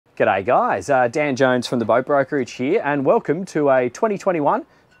G'day guys, Dan Jones from the Boat Brokerage here, and welcome to a 2021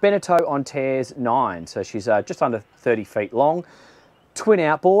 Beneteau Antares 9. So she's just under 30 feet long, twin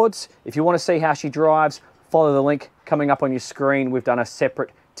outboards. If you want to see how she drives, follow the link coming up on your screen. We've done a separate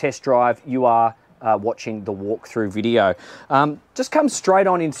test drive. You are watching the walkthrough video. Just come straight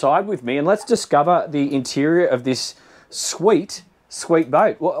on inside with me and let's discover the interior of this sweet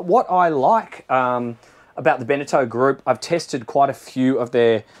boat. What I like about the Beneteau group, I've tested quite a few of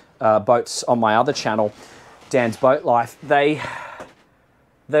their boats on my other channel, Dan's Boat Life. They're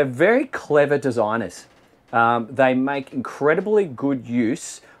very clever designers. They make incredibly good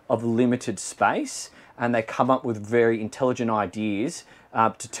use of limited space, and they come up with very intelligent ideas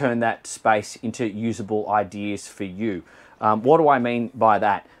to turn that space into usable ideas for you. What do I mean by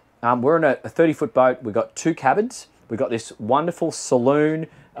that? We're in a 30-foot boat. We've got two cabins. We've got this wonderful saloon,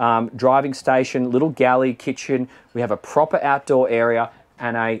 driving station, little galley, kitchen. We have a proper outdoor area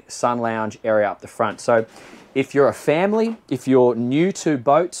and a sun lounge area up the front. So if you're a family, if you're new to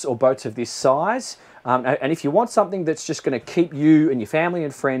boats or boats of this size, and if you want something that's just going to keep you and your family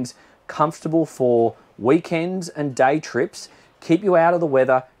and friends comfortable for weekends and day trips, keep you out of the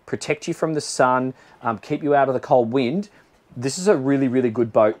weather, protect you from the sun, keep you out of the cold wind, this is a really, really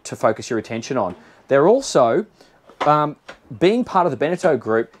good boat to focus your attention on. They're also, being part of the Beneteau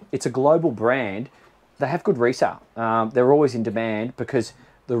group, it's a global brand. They have good resale. They're always in demand because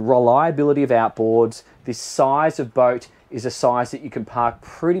the reliability of outboards, this size of boat is a size that you can park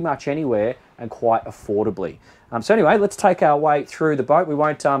pretty much anywhere and quite affordably. So anyway, let's take our way through the boat. We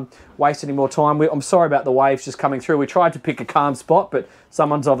won't waste any more time. I'm sorry about the waves just coming through. We tried to pick a calm spot, but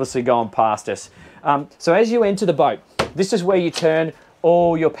someone's obviously gone past us. So as you enter the boat, this is where you turn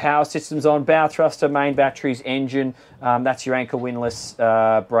all your power systems on: bow thruster, main batteries, engine. That's your anchor windlass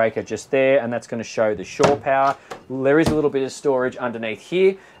breaker just there, and that's going to show the shore power. There is a little bit of storage underneath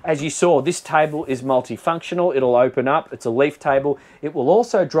here. As you saw, this table is multifunctional. It'll open up. It's a leaf table. It will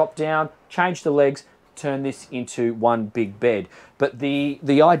also drop down, change the legs, turn this into one big bed. But the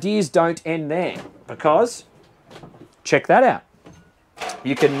ideas don't end there, because check that out.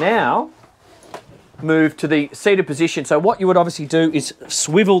 You can now move to the seated position. So what you would obviously do is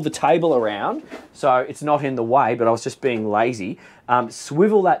swivel the table around so it's not in the way, but I was just being lazy.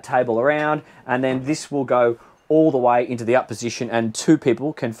 Swivel that table around, and then this will go all the way into the up position, and two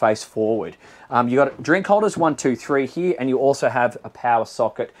people can face forward. You've got drink holders, 1, 2, 3 here, and you also have a power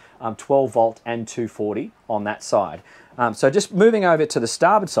socket, 12 volt and 240 on that side. So just moving over to the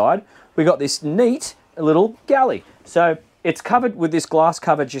starboard side, we got this neat little galley. So it's covered with this glass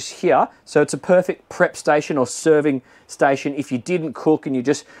cover just here, so it's a perfect prep station or serving station. If you didn't cook and you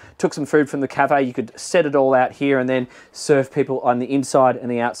just took some food from the cafe, you could set it all out here and then serve people on the inside and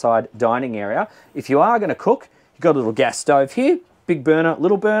the outside dining area. If you are going to cook, you've got a little gas stove here, big burner,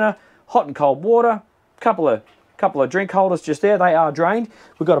 little burner, hot and cold water, couple of drink holders just there. They are drained.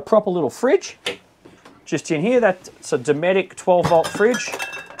 We've got a proper little fridge just in here. That's a Dometic 12 volt fridge.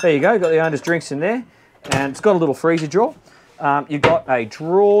 There you go, got the owner's drinks in there, and it's got a little freezer drawer. You've got a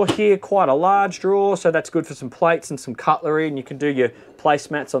drawer here, quite a large drawer, so that's good for some plates and some cutlery, and you can do your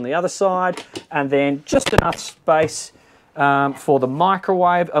placemats on the other side. And then just enough space for the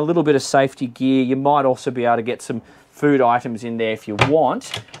microwave, a little bit of safety gear. You might also be able to get some food items in there if you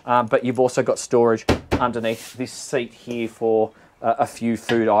want, but you've also got storage underneath this seat here for a few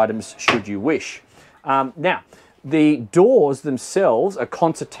food items should you wish. Now, the doors themselves are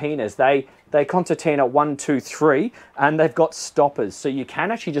concertinas. They concertina 1, 2, 3, and they've got stoppers. So you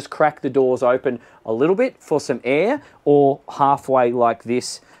can actually just crack the doors open a little bit for some air, or halfway like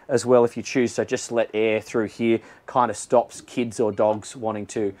this as well if you choose. So just let air through here, kind of stops kids or dogs wanting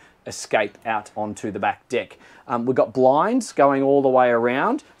to escape out onto the back deck. We've got blinds going all the way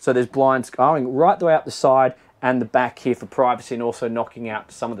around. So there's blinds going right the way up the side and the back here for privacy, and also knocking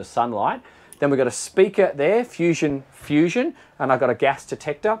out some of the sunlight. Then we've got a speaker there, Fusion, and I've got a gas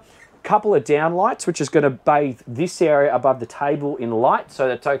detector. Couple of down lights, which is going to bathe this area above the table in light, so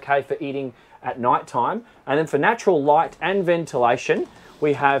that's okay for eating at night time. And then for natural light and ventilation,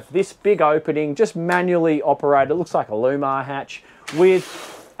 we have this big opening, just manually operated. It looks like a Lumar hatch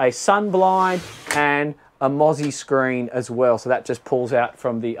with a sun blind and a Mozzie screen as well. So that just pulls out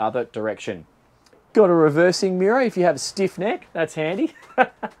from the other direction. Got a reversing mirror if you have a stiff neck. That's handy.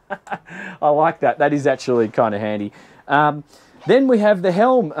 I like that. That is actually kind of handy. Then we have the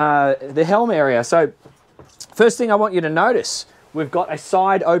helm area. So first thing I want you to notice, we've got a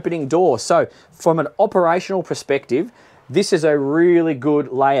side opening door. So from an operational perspective, this is a really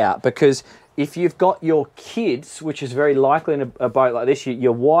good layout, because If you've got your kids, which is very likely in a boat like this,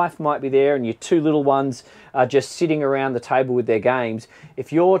 your wife might be there and your two little ones are just sitting around the table with their games.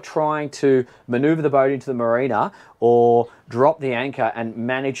 If you're trying to maneuver the boat into the marina or drop the anchor and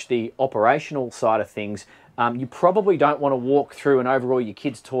manage the operational side of things, you probably don't want to walk through and over all your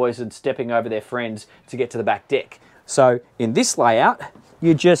kids' toys and stepping over their friends to get to the back deck. So in this layout,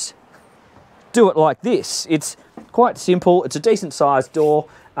 you just do it like this. It's quite simple. It's a decent sized door.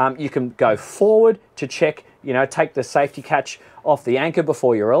 You can go forward to check, take the safety catch off the anchor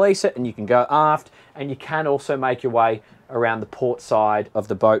before you release it, and you can go aft, and you can also make your way around the port side of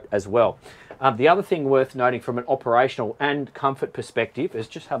the boat as well. The other thing worth noting from an operational and comfort perspective is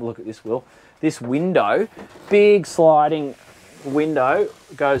just have a look at this, Will. This window, big sliding window,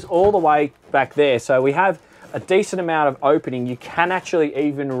 goes all the way back there. So we have a decent amount of opening. You can actually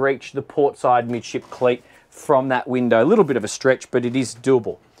even reach the port side midship cleat from that window. A little bit of a stretch, but it is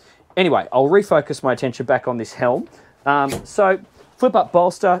doable. Anyway, I'll refocus my attention back on this helm. So flip up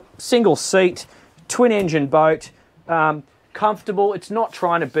bolster, single seat, twin engine boat, comfortable. It's not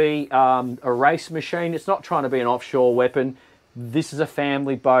trying to be a race machine. It's not trying to be an offshore weapon. This is a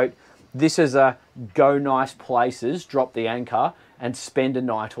family boat. This is a go nice places, drop the anchor and spend a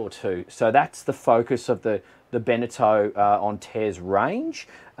night or two. So that's the focus of the Beneteau Antares range.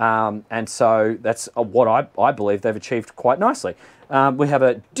 And so that's what I believe they've achieved quite nicely. We have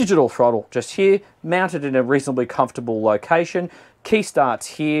a digital throttle just here, mounted in a reasonably comfortable location. Key starts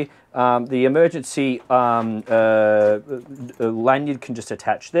here. The emergency lanyard can just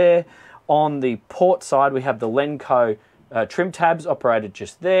attach there. On the port side, we have the Lenco trim tabs operated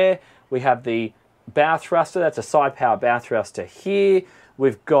just there. We have the bow thruster. That's a side power bow thruster here.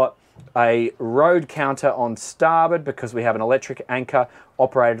 We've got a road counter on starboard because we have an electric anchor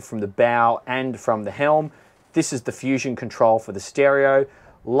operated from the bow and from the helm. This is the fusion control for the stereo.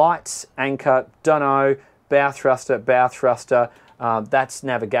 Lights, anchor, dunno, bow thruster, that's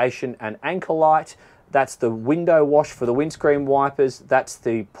navigation and anchor light. That's the window wash for the windscreen wipers. That's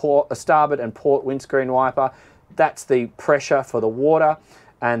the starboard and port windscreen wiper. That's the pressure for the water.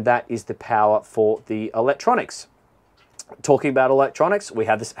 And that is the power for the electronics. Talking about electronics, we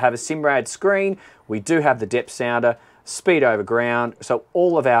have a Simrad screen. We do have the depth sounder, speed over ground. So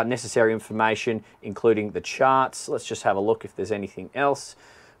all of our necessary information, including the charts. Let's just have a look if there's anything else.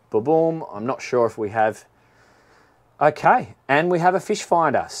 Boom. I'm not sure if we have. Okay, and we have a fish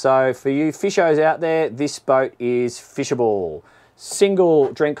finder. So for you fishers out there, this boat is fishable.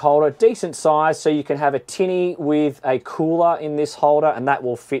 Single drink holder, decent size, so you can have a tinny with a cooler in this holder and that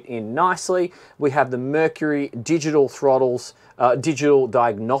will fit in nicely. We have the Mercury digital throttles, digital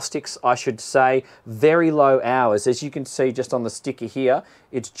diagnostics, I should say, very low hours. As you can see just on the sticker here,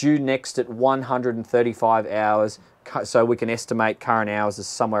 it's due next at 135 hours. So we can estimate current hours is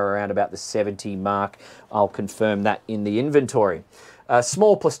somewhere around about the 70 mark. I'll confirm that in the inventory. A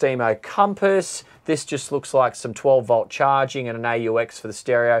small Plastimo compass. This just looks like some 12-volt charging and an AUX for the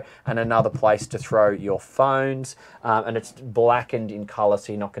stereo and another place to throw your phones. And it's blackened in colour,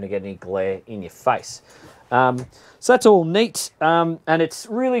 so you're not going to get any glare in your face. So that's all neat, and it's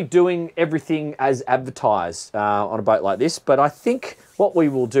really doing everything as advertised on a boat like this. But I think what we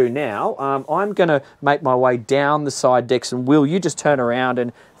will do now, I'm going to make my way down the side decks, and Will, you just turn around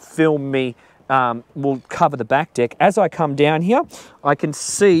and film me. We'll cover the back deck. As I come down here, I can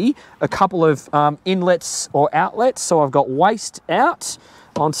see a couple of inlets or outlets. So I've got waste out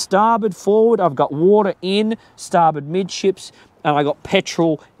on starboard forward. I've got water in starboard midships, and I got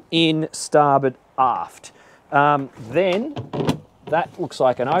petrol in starboard aft. Then that looks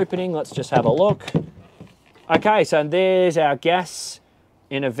like an opening. Let's just have a look. Okay, so there's our gas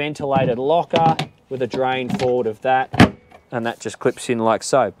in a ventilated locker with a drain forward of that, and that just clips in like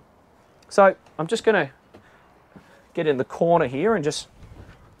so. So I'm just going to get in the corner here and just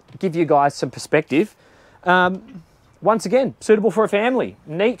give you guys some perspective. Once again, suitable for a family.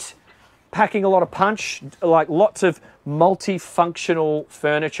 Neat, packing a lot of punch, like lots of multifunctional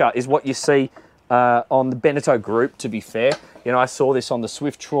furniture is what you see on the Beneteau group, to be fair. You know, I saw this on the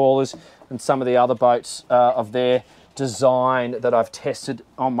Swift trawlers and some of the other boats of their design that I've tested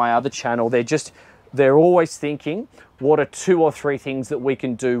on my other channel. They're always thinking, what are 2 or 3 things that we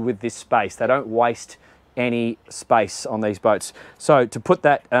can do with this space? They don't waste any space on these boats. So to put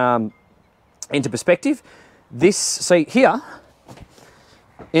that into perspective, this seat here,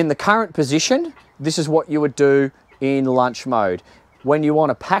 in the current position, this is what you would do in lunch mode. When you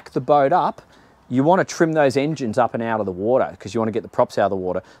want to pack the boat up, you want to trim those engines up and out of the water because you want to get the props out of the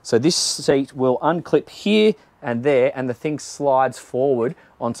water. So this seat will unclip here and there, and the thing slides forward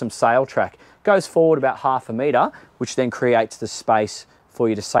on some sail track. Goes forward about 1/2 metre, which then creates the space for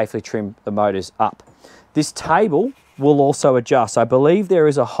you to safely trim the motors up. This table will also adjust. I believe there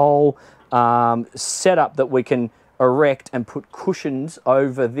is a whole setup that we can erect and put cushions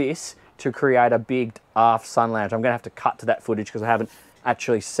over this to create a big aft sun lounge. I'm going to have to cut to that footage because I haven't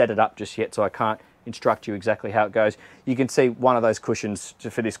actually set it up just yet, so I can't instruct you exactly how it goes. You can see one of those cushions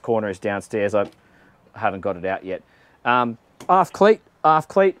for this corner is downstairs. I haven't got it out yet. Aft cleat,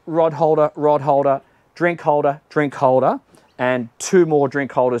 rod holder, drink holder, and 2 more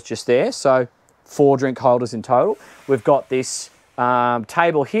drink holders just there. So 4 drink holders in total. We've got this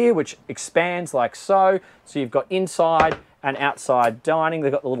table here which expands like so. So you've got inside and outside dining.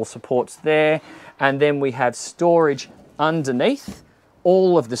 They've got the little supports there. And then we have storage underneath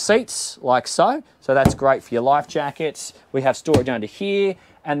all of the seats like so. So that's great for your life jackets. We have storage under here,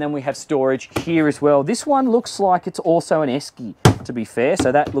 and then we have storage here as well. This one looks like it's also an esky, to be fair.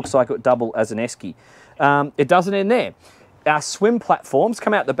 So that looks like it would double as an esky. It doesn't end there. Our swim platforms,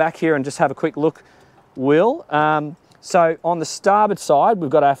 come out the back here and just have a quick look, Will. So on the starboard side,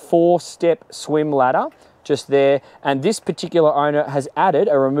 we've got our 4-step swim ladder just there, and this particular owner has added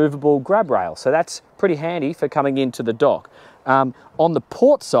a removable grab rail, so that's pretty handy for coming into the dock. On the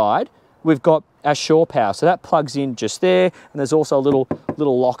port side, we've got our shore power, so that plugs in just there, and there's also a little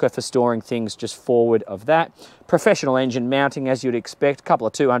locker for storing things just forward of that. Professional engine mounting, as you'd expect, a couple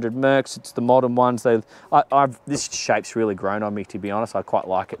of 200 Mercs. It's the modern ones. This shape's really grown on me, to be honest. I quite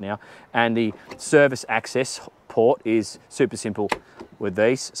like it now. And the service access port is super simple with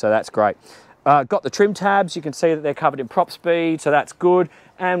these, so that's great. Got the trim tabs. You can see that they're covered in prop speed, so that's good.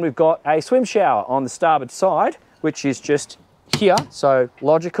 And we've got a swim shower on the starboard side, which is just here, so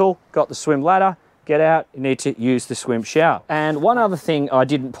logical. Got the swim ladder, get out, you need to use the swim shower. And one other thing I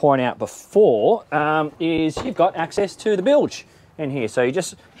didn't point out before is you've got access to the bilge in here. So you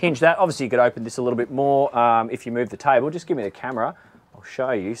just hinge that. Obviously you could open this a little bit more if you move the table. Just give me the camera, I'll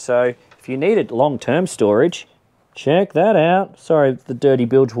show you. So if you needed long-term storage, check that out. Sorry, the dirty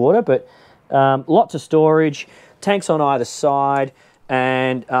bilge water, but lots of storage, tanks on either side,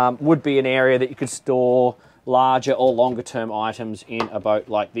 and would be an area that you could store larger or longer term items in a boat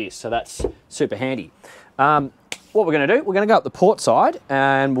like this. So that's super handy. What we're going to do, we're going to go up the port side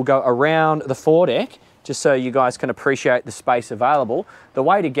and we'll go around the foredeck just so you guys can appreciate the space available. The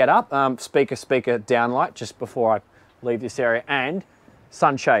way to get up, speaker downlight just before I leave this area, and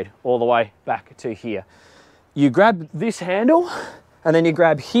sunshade all the way back to here. You grab this handle and then you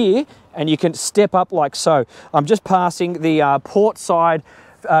grab here and you can step up like so. I'm just passing the port side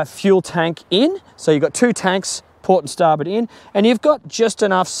fuel tank in. So you've got 2 tanks, port and starboard in, and you've got just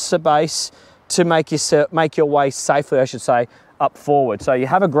enough space to make your way safely, I should say, up forward. So you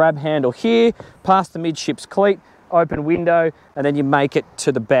have a grab handle here, past the midships cleat, open window, and then you make it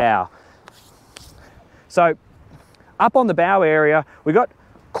to the bow. So up on the bow area, we've got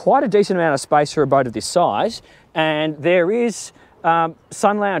quite a decent amount of space for a boat of this size, and there is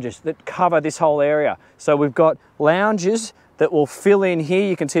sun lounges that cover this whole area. So we've got lounges that will fill in here.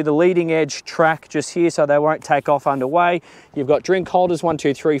 You can see the leading edge track just here, so they won't take off underway. You've got drink holders, 1,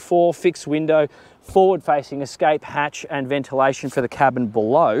 2, 3, 4, fixed window, forward facing escape hatch and ventilation for the cabin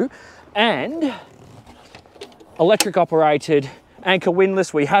below, and electric operated anchor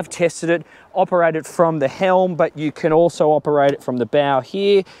windlass. We have tested it, operated from the helm, but you can also operate it from the bow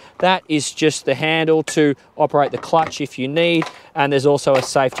here. That is just the handle to operate the clutch if you need, and there's also a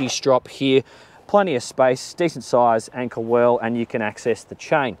safety strop here. Plenty of space, decent size, anchor well, and you can access the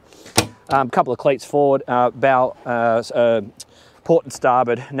chain. Couple of cleats forward, bow, port and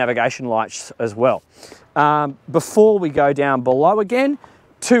starboard navigation lights as well. Before we go down below again,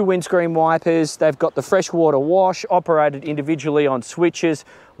 2 windscreen wipers. They've got the freshwater wash, operated individually on switches,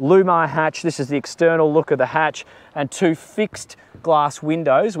 Lumar hatch, this is the external look of the hatch, and 2 fixed glass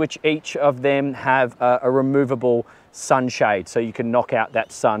windows, which each of them have a removable sunshade, so you can knock out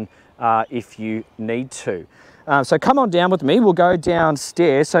that sun if you need to. So come on down with me, we'll go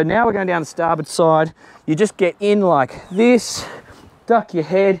downstairs. So now we're going down the starboard side. You just get in like this, duck your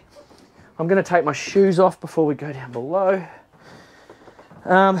head. I'm going to take my shoes off before we go down below.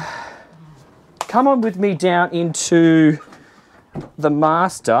 Come on with me down into the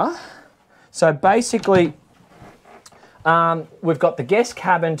master. So basically, we've got the guest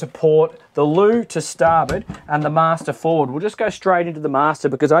cabin to port, the loo to starboard, and the master forward. We'll just go straight into the master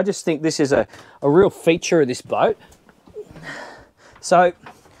because I just think this is a real feature of this boat. So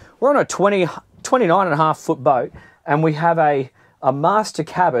we're on a 29.5 foot boat, and we have a master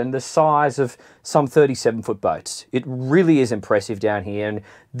cabin the size of some 37-foot boats. It really is impressive down here, and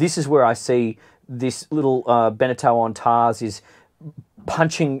this is where I see this little Beneteau Antares is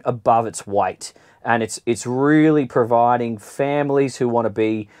punching above its weight, and it's really providing families who want to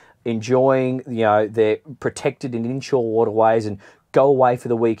be enjoying, you know, they're protected in inshore waterways and go away for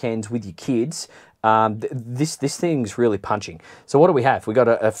the weekends with your kids. This thing's really punching. So what do we have? We've got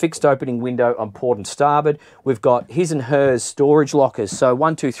a fixed opening window on port and starboard. We've got his and hers storage lockers. So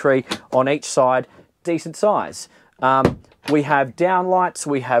 1, 2, 3 on each side, decent size. We have down lights,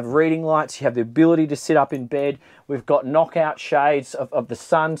 we have reading lights, you have the ability to sit up in bed. We've got knockout shades of the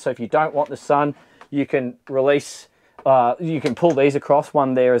sun. So if you don't want the sun, you can release, you can pull these across,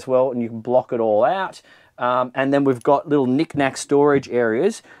 one there as well, and you can block it all out. And then we've got little knick-knack storage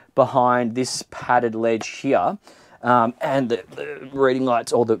areas behind this padded ledge here. And the reading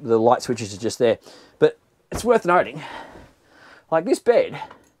lights, or the light switches are just there. But it's worth noting, like this bed,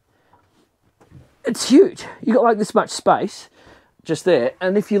 it's huge. You got like this much space just there.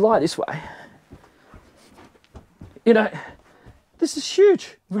 And if you lie this way, you know, this is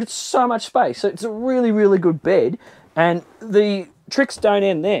huge. We've got so much space. So it's a really, really good bed. And the tricks don't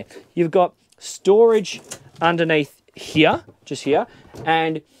end there. You've got storage underneath here, just here,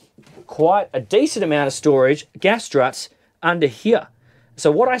 and quite a decent amount of storage, gas struts under here. So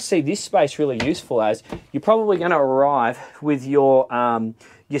what I see this space really useful as, you're probably going to arrive with your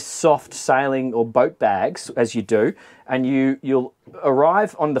soft sailing or boat bags, as you do, and you'll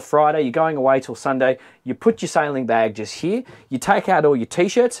arrive on the Friday, you're going away till Sunday, you put your sailing bag just here, you take out all your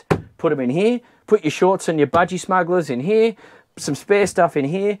t-shirts, put them in here, put your shorts and your budgie smugglers in here, some spare stuff in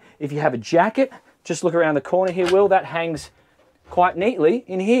here. If you have a jacket, just look around the corner here, Will, that hangs quite neatly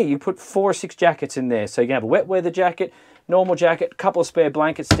in here. You put 4 or 6 jackets in there. So you can have a wet weather jacket, normal jacket, a couple of spare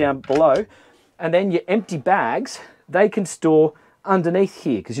blankets down below, and then your empty bags, they can store underneath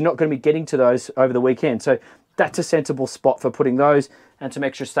here because you're not going to be getting to those over the weekend. So that's a sensible spot for putting those and some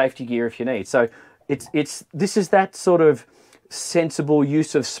extra safety gear if you need. So this is that sort of sensible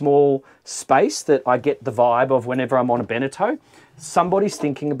use of small space that I get the vibe of whenever I'm on a Beneteau. Somebody's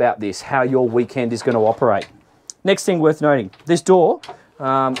thinking about this, how your weekend is going to operate. Next thing worth noting, this door,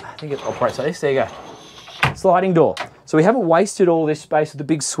 I think it operates like this, there you go, sliding door. So we haven't wasted all this space with the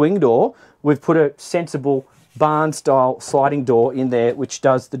big swing door. We've put a sensible barn style sliding door in there, which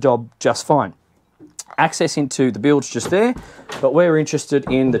does the job just fine. Access into the bilge just there, but we're interested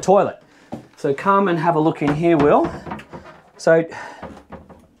in the toilet. So come and have a look in here, Will. So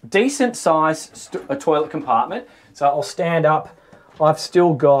decent size toilet compartment. So I'll stand up. I've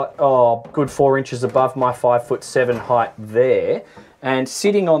still got, good 4 inches above my 5'7" height there. And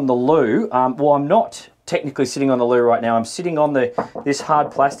sitting on the loo, well, I'm not technically sitting on the loo right now. I'm sitting on this hard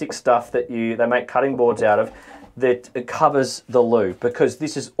plastic stuff that they make cutting boards out of that covers the loo, because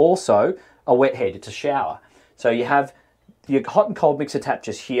this is also a wet head. It's a shower. So you have your hot and cold mixer tap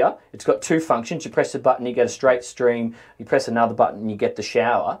just here. It's got 2 functions. You press a button, you get a straight stream. You press another button, you get the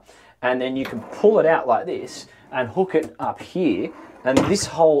shower. And then you can pull it out like this and hook it up here. And this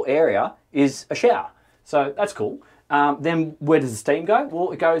whole area is a shower. So that's cool. Then where does the steam go?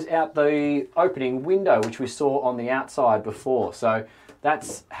 Well, it goes out the opening window, which we saw on the outside before. So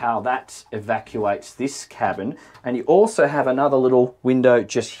that's how that evacuates this cabin. And you also have another little window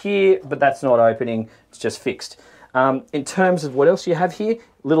just here, but that's not opening, it's just fixed. In terms of what else you have here,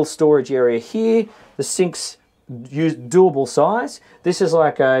 little storage area here. The sink's doable size. This is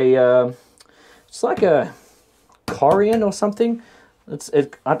like it's like a corian or something.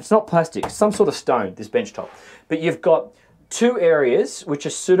 It's not plastic, it's some sort of stone, this bench top. But you've got 2 areas which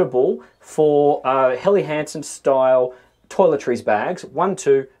are suitable for Helly Hansen style toiletries bags. 1,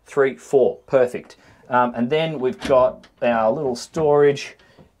 2, 3, 4, perfect. And then we've got our little storage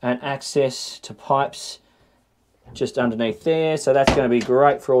and access to pipes just underneath there. So that's going to be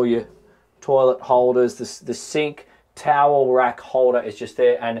great for all your toilet holders. The sink towel rack holder is just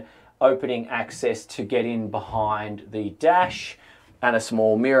there, and opening access to get in behind the dash, and a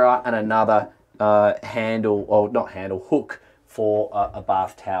small mirror and another handle, or not handle, hook for a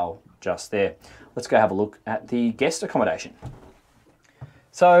bath towel just there. Let's go have a look at the guest accommodation.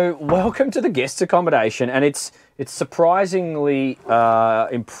 So welcome to the guest accommodation, and it's surprisingly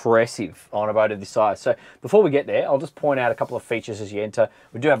impressive on a boat of this size. So before we get there, I'll just point out a couple of features as you enter.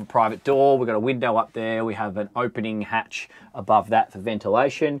 We do have a private door, we've got a window up there, we have an opening hatch above that for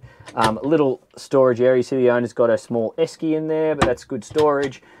ventilation. A little storage area, you see the owner's got a small esky in there, but that's good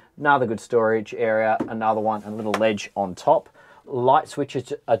storage. Another good storage area, another one, and a little ledge on top. Light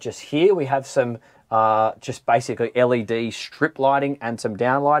switches are just here. We have some just basically LED strip lighting and some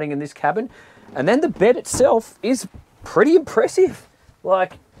down lighting in this cabin. And then the bed itself is pretty impressive.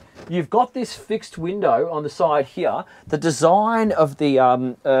 Like, you've got this fixed window on the side here. The design of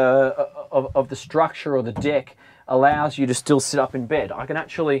the structure or the deck allows you to still sit up in bed. I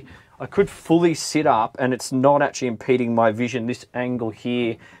could fully sit up and it's not actually impeding my vision. This angle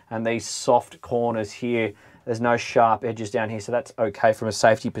here and these soft corners here, there's no sharp edges down here, so that's okay from a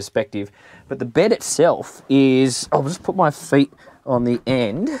safety perspective. But the bed itself is, I'll just put my feet on the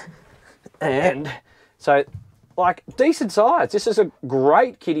end, and so like decent size. This is a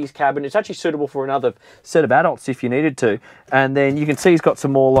great kiddies cabin. It's actually suitable for another set of adults if you needed to. And then you can see he's got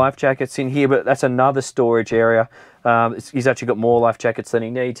some more life jackets in here, but that's another storage area. He's actually got more life jackets than he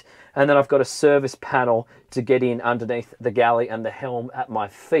needs. And then I've got a service panel to get in underneath the galley and the helm at my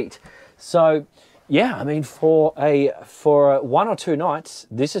feet. So yeah, I mean, for 1 or 2 nights,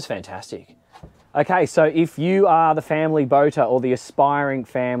 this is fantastic. Okay, so if you are the family boater or the aspiring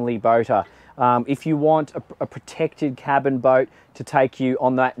family boater, if you want a protected cabin boat to take you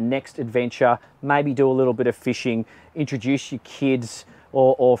on that next adventure, maybe do a little bit of fishing, introduce your kids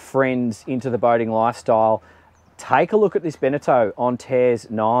or friends into the boating lifestyle, take a look at this Beneteau Antares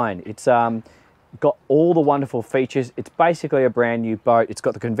 9. It's got all the wonderful features. It's basically a brand new boat. It's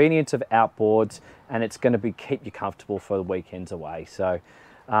got the convenience of outboards, and it's going to keep you comfortable for the weekends away. So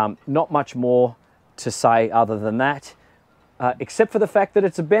not much more to say other than that, except for the fact that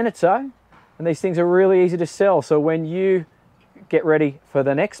it's a Beneteau, and these things are really easy to sell. So when you get ready for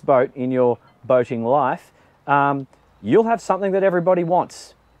the next boat in your boating life, you'll have something that everybody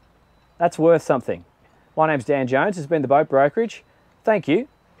wants. That's worth something. My name's Dan Jones. This has been the Boat Brokerage. Thank you.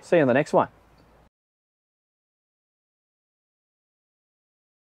 See you on the next one.